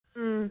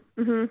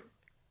Mm-hmm.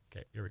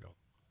 Okay, here we go.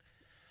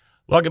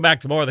 Welcome back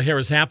to more of The Hair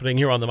is Happening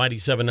here on the Mighty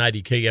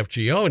 790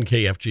 KFGO and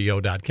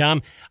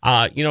KFGO.com.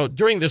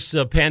 During this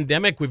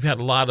pandemic, we've had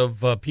a lot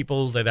of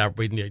people that have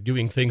been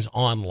doing things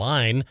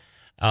online.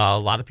 A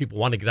lot of people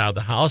want to get out of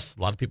the house.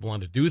 A lot of people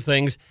want to do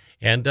things.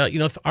 And,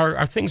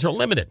 our things are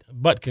limited.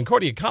 But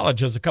Concordia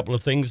College has a couple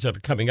of things that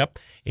are coming up,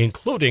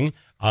 including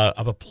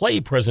of a play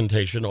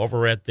presentation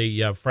over at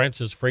the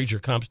Francis Fraser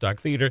Comstock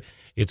Theater.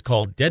 It's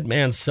called Dead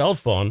Man's Cell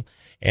Phone.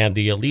 And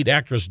the lead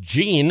actress,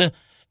 Jean,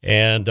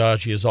 and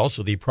she is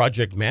also the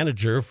project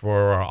manager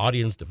for our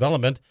audience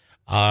development,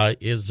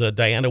 is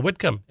Diana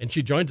Whitcomb. And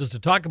she joins us to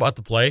talk about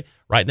the play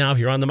right now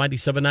here on the Mighty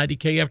 790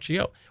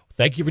 KFGO.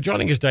 Thank you for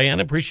joining us,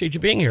 Diana. Appreciate you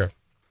being here.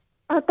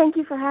 Thank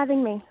you for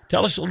having me.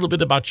 Tell us a little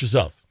bit about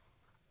yourself.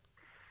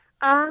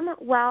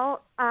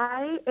 Well,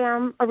 I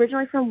am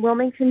originally from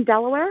Wilmington,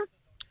 Delaware,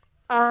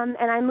 and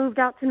I moved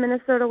out to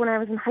Minnesota when I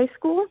was in high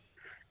school,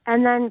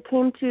 and then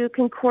came to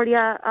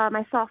Concordia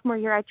my sophomore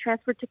year. I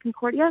transferred to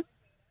Concordia.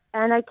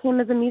 And I came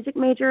as a music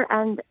major,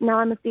 and now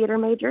I'm a theater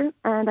major,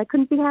 and I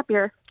couldn't be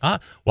happier.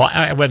 Well,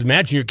 I would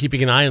imagine you're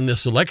keeping an eye on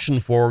this election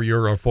for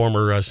your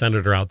former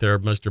senator out there,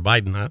 Mr.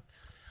 Biden, huh?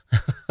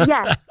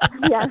 Yes.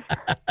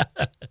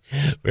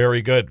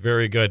 Very good,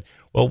 very good.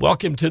 Well,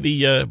 welcome to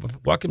the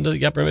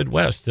Upper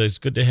Midwest. It's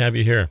good to have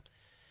you here.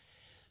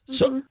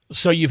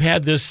 So you've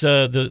had this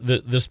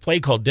this play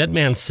called Dead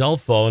Man's Cell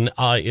Phone.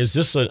 Is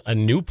this a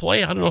new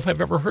play? I don't know if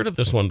I've ever heard of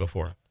this one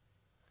before.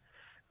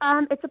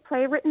 It's a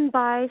play written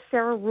by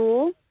Sarah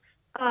Rule.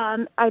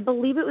 I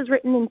believe it was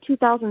written in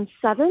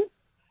 2007,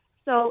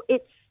 so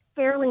it's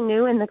fairly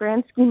new in the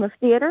grand scheme of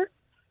theater,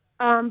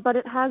 but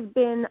it has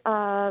been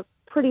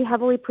pretty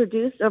heavily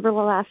produced over the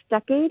last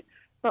decade,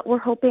 but we're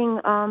hoping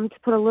to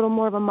put a little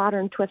more of a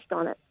modern twist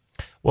on it.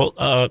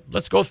 Well,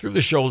 let's go through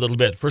the show a little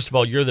bit. First of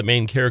all, you're the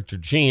main character,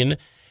 Jean,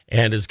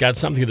 and it's got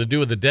something to do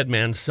with the dead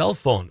man's cell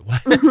phone.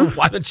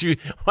 Why don't you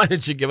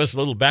give us a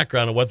little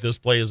background on what this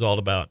play is all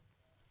about?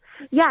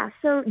 Yeah,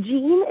 so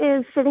Jean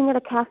is sitting at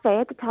a cafe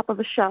at the top of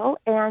a show,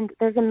 and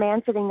there's a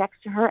man sitting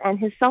next to her, and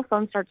his cell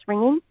phone starts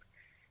ringing,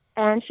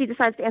 and she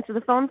decides to answer the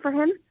phone for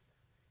him,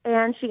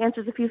 and she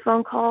answers a few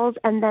phone calls,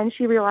 and then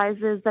she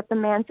realizes that the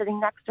man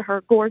sitting next to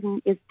her,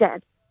 Gordon, is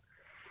dead.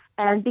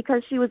 And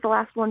because she was the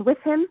last one with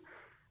him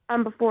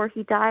before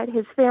he died,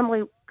 his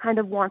family kind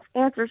of wants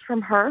answers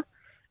from her,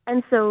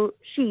 and so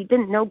she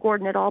didn't know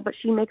Gordon at all, but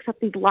she makes up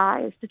these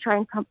lies to try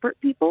and comfort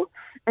people,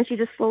 and she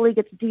just slowly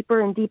gets deeper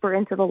and deeper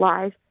into the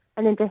lies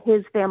and into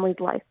his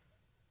family's life.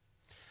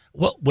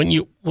 Well, when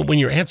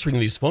you're answering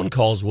these phone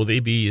calls, will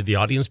the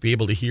audience be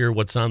able to hear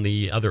what's on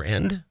the other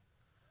end?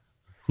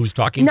 Who's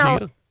talking to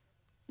you?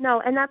 No,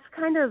 and that's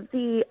kind of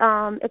the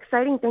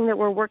exciting thing that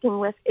we're working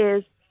with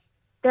is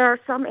there are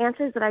some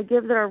answers that I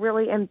give that are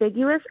really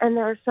ambiguous, and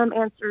there are some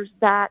answers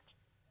that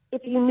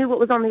if you knew what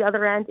was on the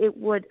other end, it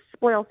would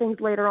spoil things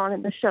later on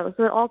in the show.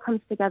 So it all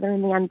comes together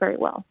in the end very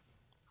well.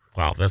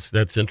 Wow,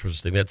 that's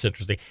interesting. That's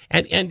interesting.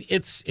 And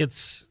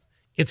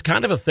it's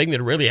kind of a thing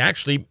that really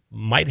actually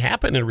might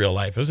happen in real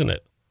life, isn't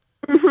it?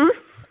 Mm-hmm.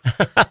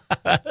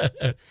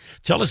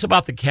 Tell us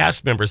about the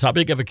cast members. How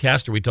big of a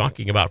cast are we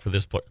talking about for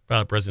this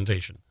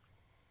presentation?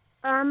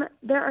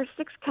 There are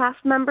 6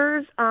 cast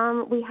members.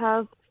 We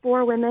have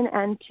 4 women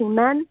and 2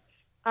 men.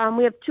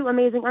 We have 2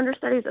 amazing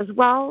understudies as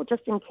well,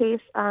 just in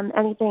case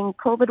anything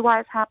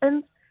COVID-wise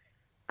happens.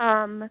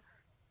 So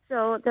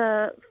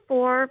the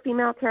 4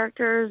 female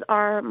characters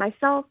are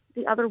myself,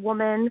 the other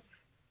woman,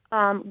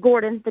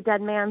 Gordon, the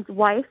dead man's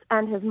wife,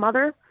 and his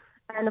mother,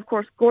 and of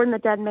course, Gordon, the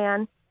dead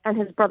man, and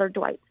his brother,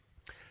 Dwight.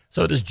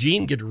 So does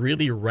Jean get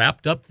really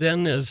wrapped up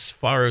then as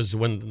far as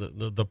when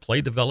the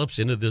play develops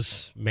into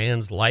this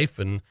man's life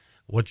and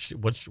what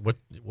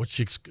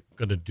she's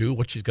going to do,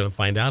 what she's going to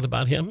find out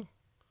about him?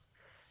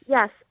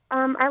 Yes.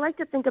 I like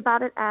to think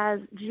about it as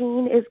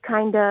Jean is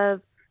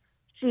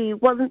she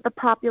wasn't the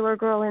popular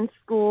girl in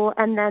school,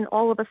 and then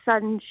all of a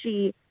sudden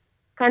she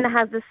kind of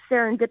has this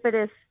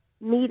serendipitous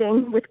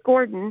meeting with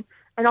Gordon,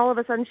 and all of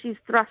a sudden she's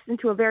thrust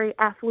into a very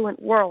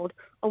affluent world,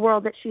 a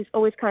world that she's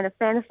always kind of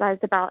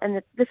fantasized about, and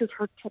that this is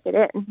her ticket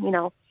in,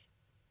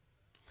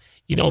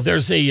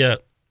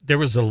 there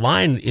was a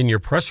line in your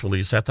press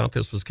release. I thought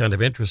this was kind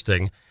of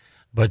interesting,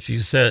 but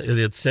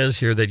it says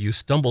here that you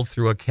stumbled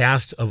through a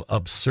cast of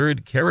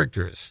absurd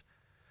characters.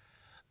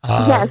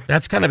 Yes.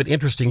 That's kind of an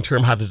interesting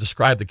term, how to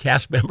describe the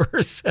cast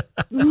members.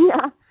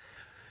 Yeah.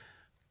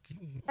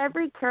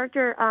 Every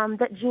character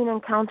that Jean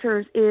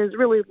encounters is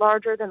really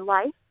larger than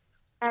life,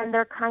 and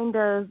they're kind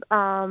of,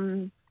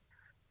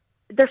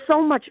 they're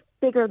so much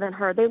bigger than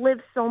her. They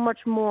live so much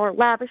more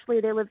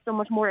lavishly. They live so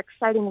much more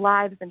exciting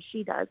lives than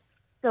she does.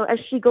 So as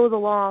she goes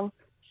along,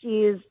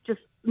 she is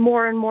just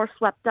more and more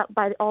swept up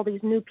by all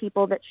these new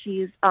people that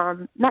she's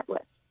met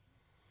with.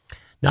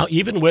 Now,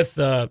 even with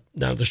now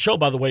the show,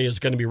 by the way, is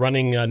going to be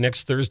running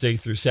next Thursday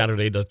through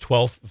Saturday, the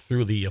 12th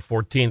through the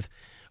 14th,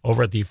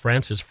 over at the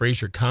Francis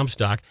Fraser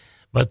Comstock.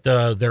 But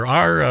there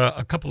are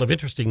a couple of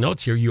interesting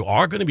notes here. You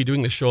are going to be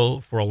doing the show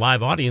for a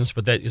live audience,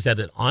 but is that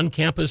an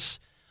on-campus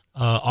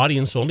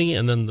audience only,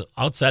 and then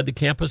outside the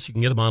campus, you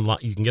can get them online.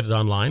 You can get it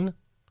online.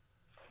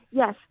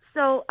 Yes.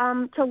 So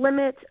to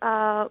limit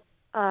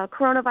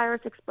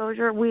coronavirus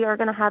exposure, we are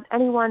going to have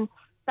anyone,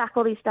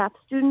 faculty, staff,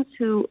 students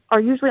who are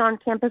usually on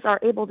campus are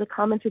able to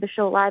come and see the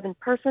show live in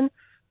person,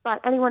 but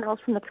anyone else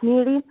from the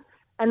community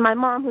and my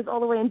mom, who's all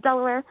the way in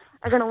Delaware,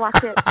 are going to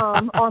watch it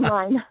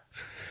online.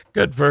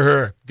 Good for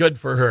her. Good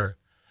for her.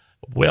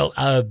 Well,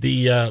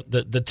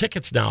 the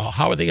tickets now,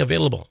 how are they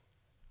available?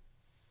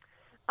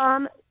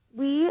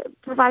 We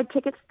provide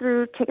tickets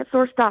through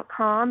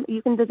ticketsource.com.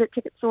 You can visit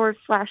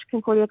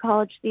ticketsource/Concordia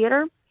College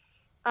Theater.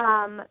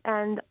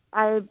 And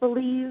I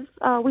believe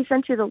we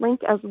sent you the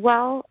link as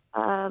well.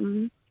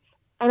 And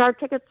our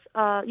tickets,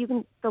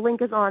 the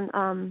link is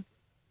on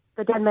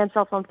the Dead Man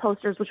Cell Phone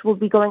posters, which will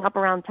be going up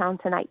around town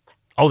tonight.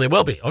 Oh, they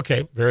will be.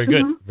 Okay, very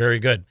good, Mm-hmm. very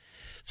good.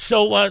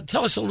 So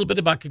tell us a little bit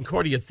about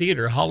Concordia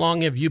Theater. How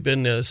long have you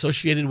been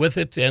associated with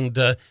it? And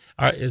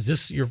is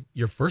this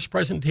your first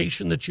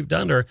presentation that you've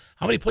done, or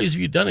how many plays have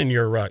you done in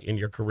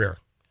your career?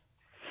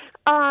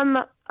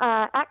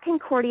 At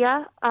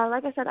Concordia,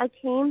 like I said, I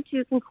came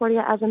to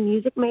Concordia as a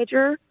music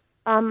major.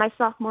 My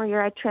sophomore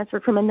year, I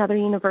transferred from another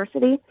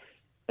university,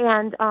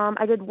 and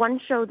I did one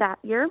show that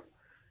year.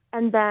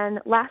 And then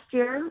last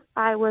year,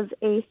 I was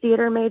a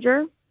theater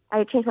major.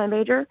 I changed my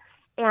major,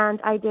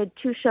 and I did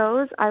 2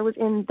 shows. I was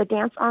in the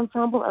dance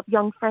ensemble of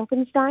Young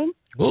Frankenstein,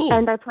 Ooh.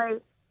 and I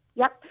played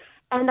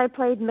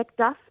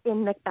Macduff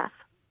in Macbeth.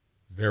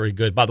 Very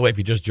good. By the way, if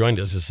you just joined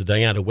us, this is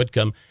Diana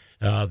Whitcomb.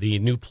 The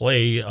new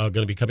play going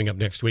to be coming up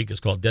next week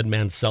is called Dead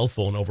Man's Cell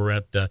Phone over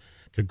at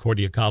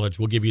Concordia College.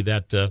 We'll give you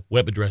that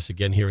web address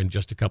again here in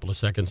just a couple of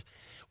seconds.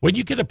 When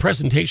you get a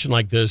presentation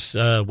like this,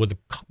 with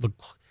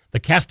the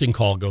casting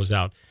call goes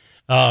out,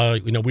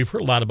 we've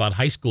heard a lot about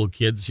high school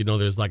kids.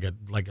 There's like a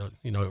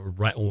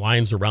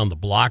lines around the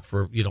block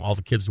for all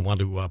the kids who want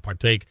to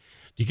partake.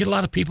 Do you get a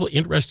lot of people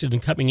interested in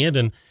coming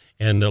in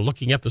and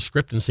looking at the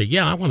script and say,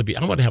 yeah, I want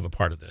to have a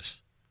part of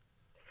this?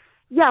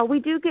 Yeah, we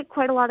do get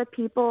quite a lot of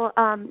people.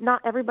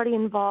 Not everybody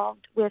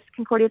involved with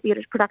Concordia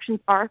Theater's productions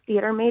are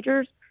theater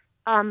majors.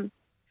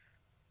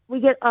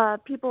 We get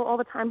people all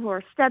the time who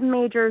are STEM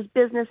majors,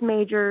 business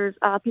majors,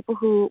 people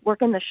who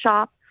work in the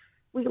shop.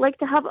 We like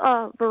to have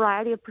a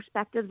variety of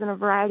perspectives and a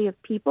variety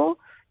of people.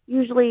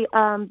 Usually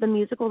the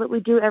musical that we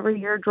do every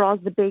year draws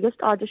the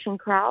biggest audition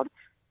crowd,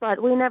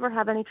 but we never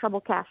have any trouble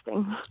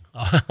casting.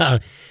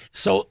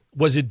 So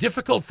was it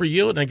difficult for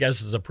you, and I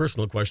guess it's a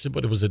personal question,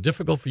 but was it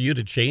difficult for you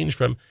to change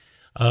from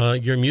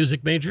your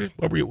music major?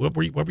 What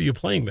were you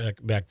playing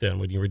back then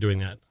when you were doing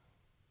that?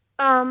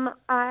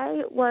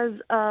 I was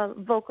a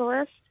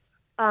vocalist.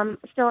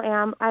 Still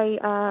am.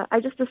 I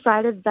just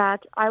decided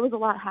that I was a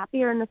lot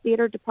happier in the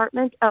theater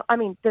department.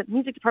 The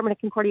music department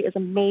at Concordia is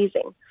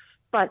amazing,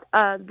 but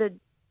the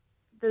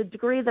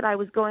degree that I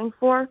was going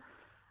for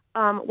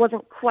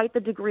wasn't quite the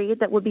degree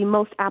that would be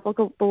most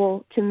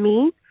applicable to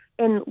me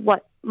in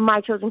what my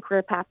chosen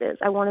career path is.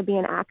 I want to be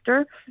an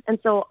actor, and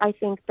so I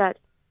think that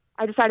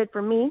I decided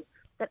for me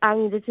that I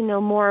needed to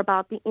know more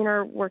about the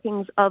inner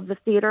workings of the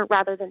theater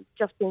rather than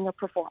just being a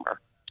performer.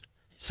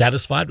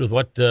 Satisfied with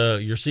what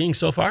you're seeing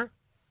so far?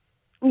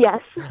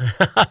 Yes.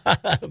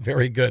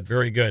 Very good,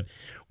 very good.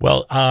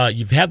 Well,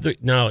 you've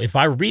had now, if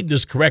I read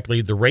this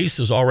correctly, the race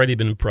has already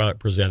been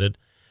presented.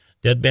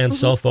 Dead Man's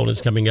Cell Phone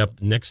is coming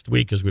up next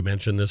week, as we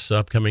mentioned, this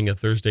upcoming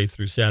Thursday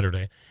through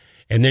Saturday.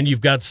 And then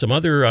you've got some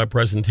other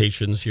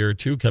presentations here,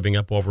 too, coming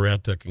up over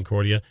at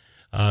Concordia.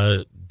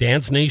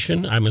 Dance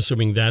Nation, I'm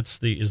assuming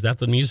is that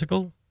the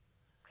musical?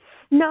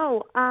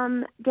 No,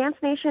 Dance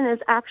Nation is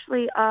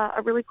actually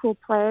a really cool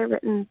play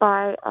written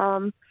by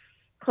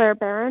Claire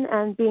Barron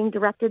and being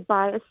directed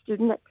by a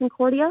student at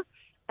Concordia.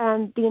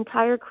 And the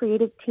entire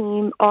creative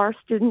team are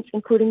students,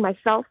 including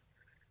myself.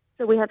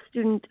 So we have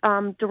student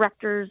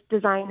directors,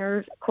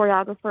 designers,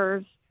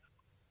 choreographers.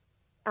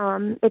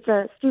 It's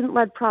a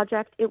student-led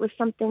project. It was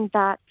something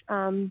that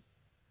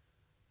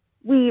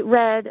we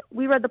read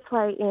the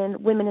play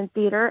in Women in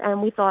Theater,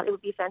 and we thought it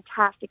would be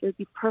fantastic. It would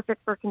be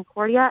perfect for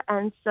Concordia.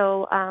 And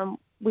so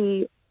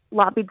we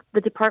lobbied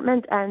the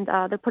department, and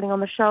they're putting on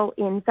the show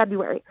in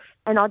February.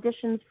 And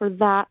auditions for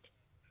that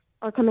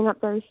are coming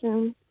up very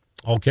soon.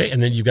 Okay,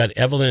 and then you've got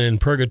Evelyn in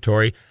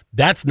Purgatory.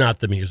 That's not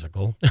the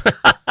musical.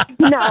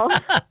 No.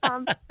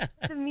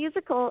 The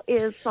musical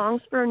is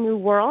Songs for a New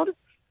World,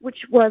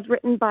 which was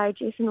written by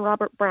Jason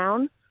Robert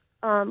Brown,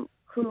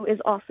 who is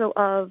also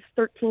of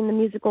 13, the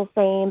musical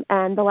fame,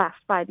 and The Last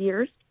 5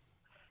 Years.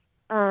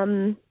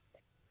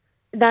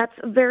 That's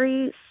a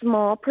very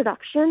small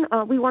production.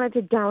 We wanted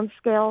to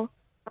downscale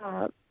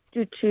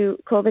due to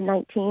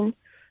COVID-19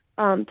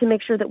 to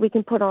make sure that we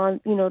can put on,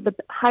 the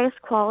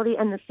highest quality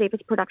and the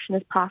safest production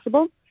as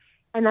possible.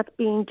 And that's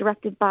being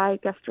directed by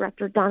guest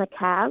director Donna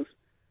Kaz,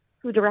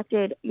 who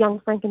directed Young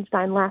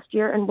Frankenstein last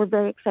year, and we're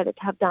very excited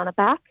to have Donna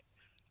back.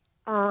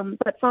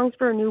 But Songs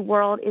for a New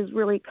World is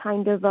really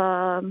kind of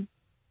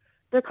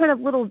they're kind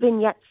of little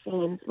vignette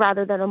scenes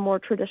rather than a more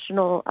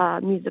traditional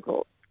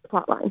musical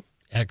plotline.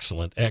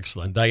 Excellent,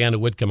 excellent. Diana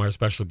Whitcomb, our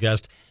special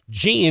guest.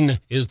 Jean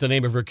is the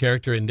name of her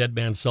character in Dead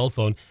Man's Cell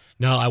Phone.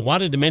 Now, I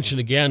wanted to mention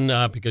again,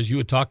 because you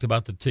had talked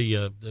about the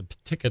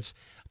tickets.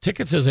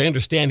 Tickets, as I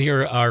understand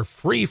here, are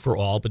free for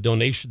all, but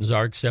donations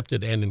are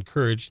accepted and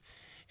encouraged.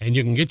 And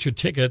you can get your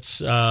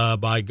tickets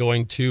by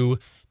going to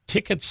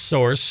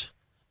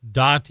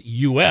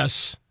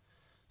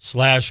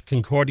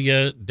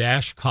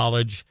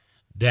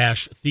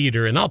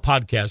ticketsource.us/Concordia-College-Theater. And I'll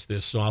podcast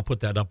this, so I'll put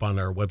that up on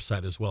our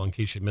website as well in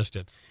case you missed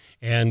it.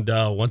 And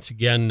once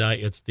again,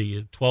 it's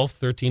the 12th,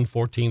 13th,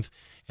 14th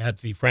at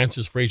the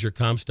Francis Fraser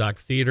Comstock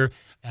Theater.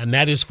 And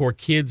that is for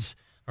kids,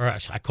 or I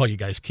call you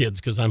guys kids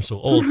because I'm so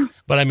old,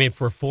 but I mean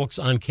for folks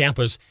on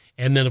campus.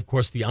 And then, of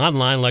course, the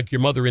online, like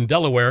your mother in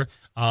Delaware,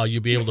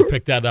 you'll be able to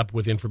pick that up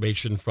with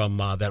information from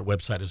that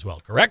website as well,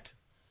 correct?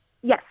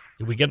 Yes.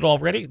 Did we get it all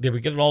ready? Did we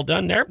get it all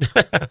done there?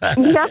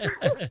 Yeah.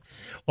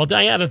 Well,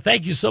 Diana,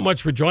 thank you so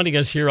much for joining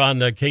us here on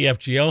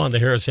KFGO on the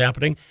Harris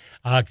Happening.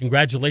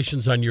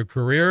 Congratulations on your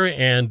career,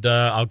 and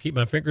I'll keep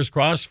my fingers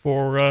crossed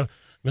for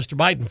Mr.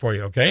 Biden for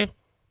you, okay?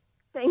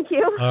 Thank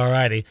you. All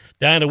righty.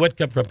 Diana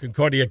Whitcomb from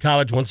Concordia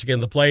College, once again,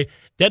 the play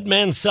Dead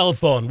Man's Cell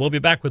Phone. We'll be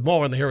back with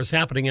more on the Harris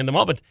Happening in a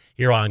moment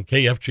here on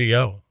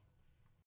KFGO.